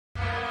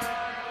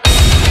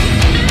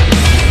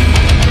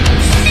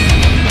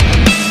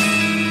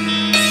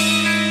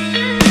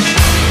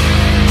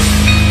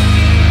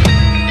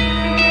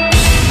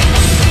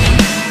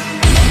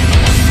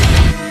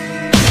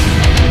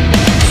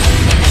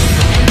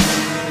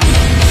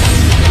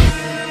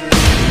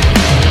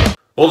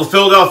Well, the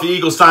Philadelphia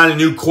Eagles signed a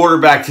new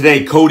quarterback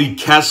today, Cody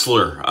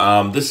Kessler.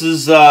 This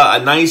is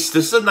a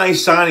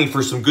nice signing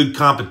for some good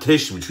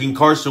competition between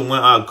Carson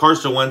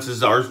Wentz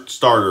is our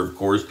starter, of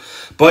course,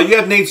 but you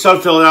have Nate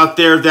Sudfeld out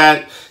there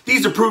that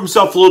needs to prove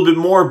himself a little bit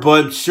more,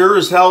 but sure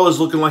as hell is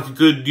looking like a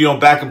good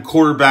backup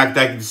quarterback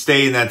that can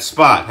stay in that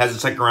spot. Has a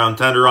second-round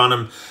tender on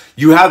him.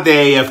 You have the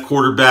AAF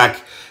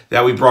quarterback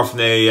that we brought from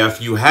the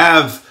AAF. You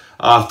have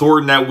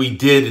Thornton that we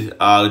did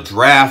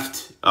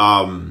draft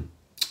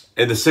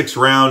in the 6th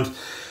round.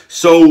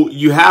 So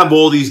you have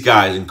all these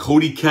guys, and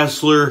Cody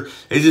Kessler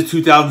is a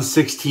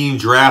 2016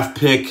 draft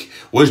pick,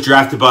 was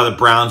drafted by the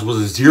Browns,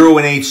 was a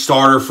 0-8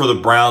 starter for the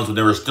Browns when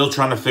they were still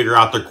trying to figure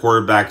out their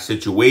quarterback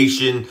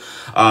situation.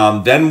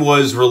 Then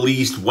was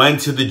released, went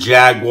to the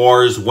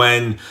Jaguars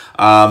when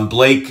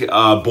Blake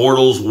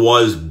Bortles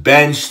was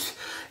benched,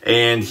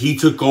 and he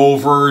took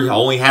over,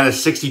 only had a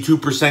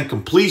 62%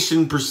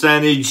 completion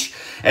percentage,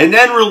 and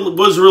then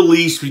was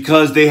released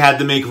because they had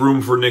to make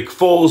room for Nick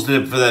Foles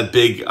for that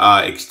big,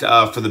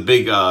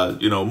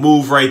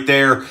 move right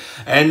there.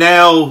 And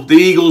now the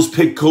Eagles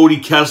pick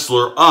Cody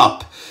Kessler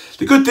up.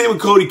 The good thing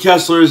with Cody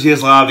Kessler is he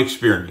has a lot of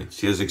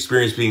experience. He has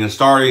experience being a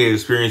starter. He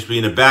has experience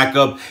being a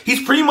backup.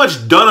 He's pretty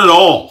much done it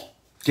all.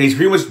 Okay, he's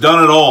pretty much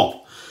done it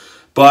all.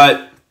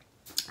 But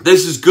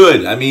this is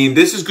good. I mean,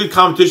 this is good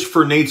competition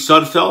for Nate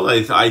Sudfeld.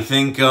 I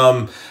think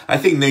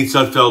Nate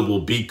Sudfeld will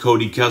beat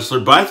Cody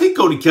Kessler, but I think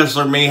Cody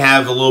Kessler may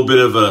have a little bit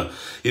of a,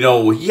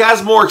 he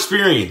has more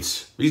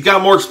experience. He's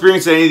got more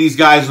experience than any of these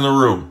guys in the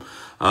room.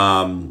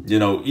 I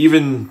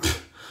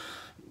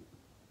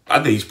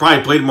think he's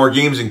probably played more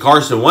games than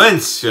Carson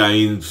Wentz. I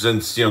mean,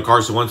 since,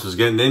 Carson Wentz was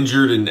getting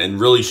injured and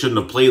really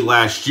shouldn't have played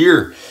last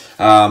year.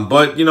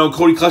 But,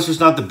 Cody Kessler's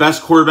not the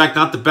best quarterback,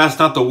 not the best,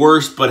 not the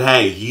worst, but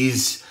hey,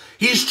 he's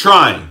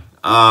trying.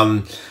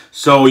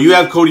 So you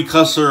have Cody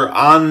Kessler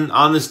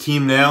on this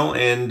team now,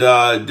 and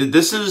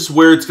this is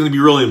where it's going to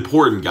be really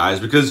important, guys,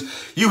 because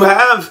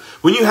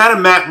when you had a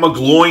Matt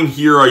McGloin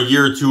here a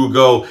year or two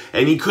ago,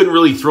 and he couldn't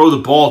really throw the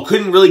ball,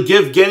 couldn't really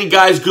give any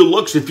guys good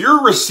looks. If you're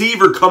a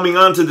receiver coming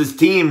onto this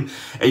team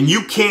and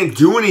you can't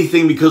do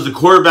anything because the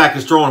quarterback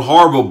is throwing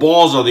horrible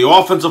balls or the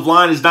offensive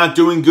line is not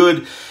doing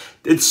good,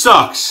 it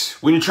sucks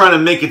when you're trying to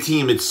make a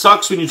team. It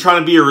sucks when you're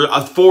trying to be a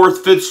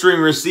 4th, 5th string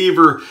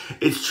receiver.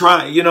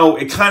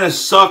 It kind of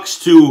sucks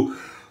to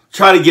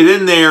try to get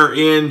in there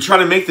and try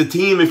to make the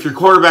team if your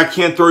quarterback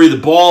can't throw you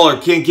the ball or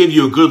can't give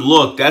you a good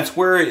look. That's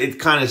where it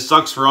kind of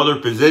sucks for other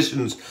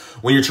positions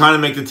when you're trying to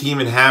make the team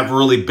and have a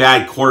really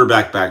bad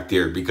quarterback back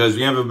there, because when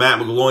you have a Matt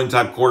McGloin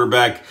type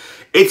quarterback,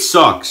 it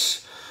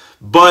sucks.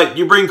 But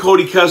you bring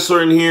Cody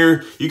Kessler in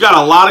here, you got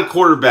a lot of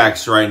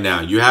quarterbacks right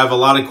now. You have a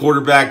lot of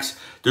quarterbacks.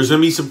 There's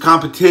going to be some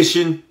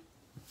competition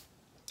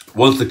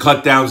once the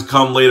cutdowns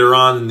come later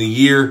on in the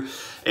year.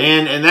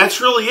 And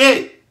that's really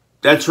it.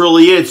 That's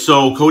really it.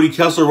 So, Cody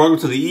Kessler, welcome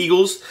to the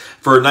Eagles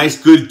for a nice,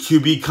 good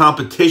QB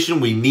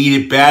competition. We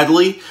need it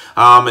badly.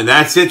 And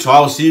that's it. So, I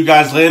will see you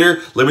guys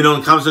later. Let me know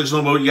in the comment section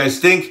about what you guys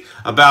think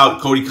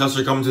about Cody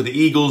Kessler coming to the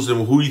Eagles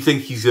and who you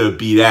think he's going to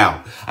beat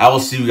out. I will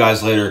see you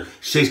guys later.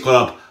 Shake Squad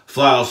up.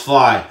 Fly,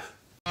 fly.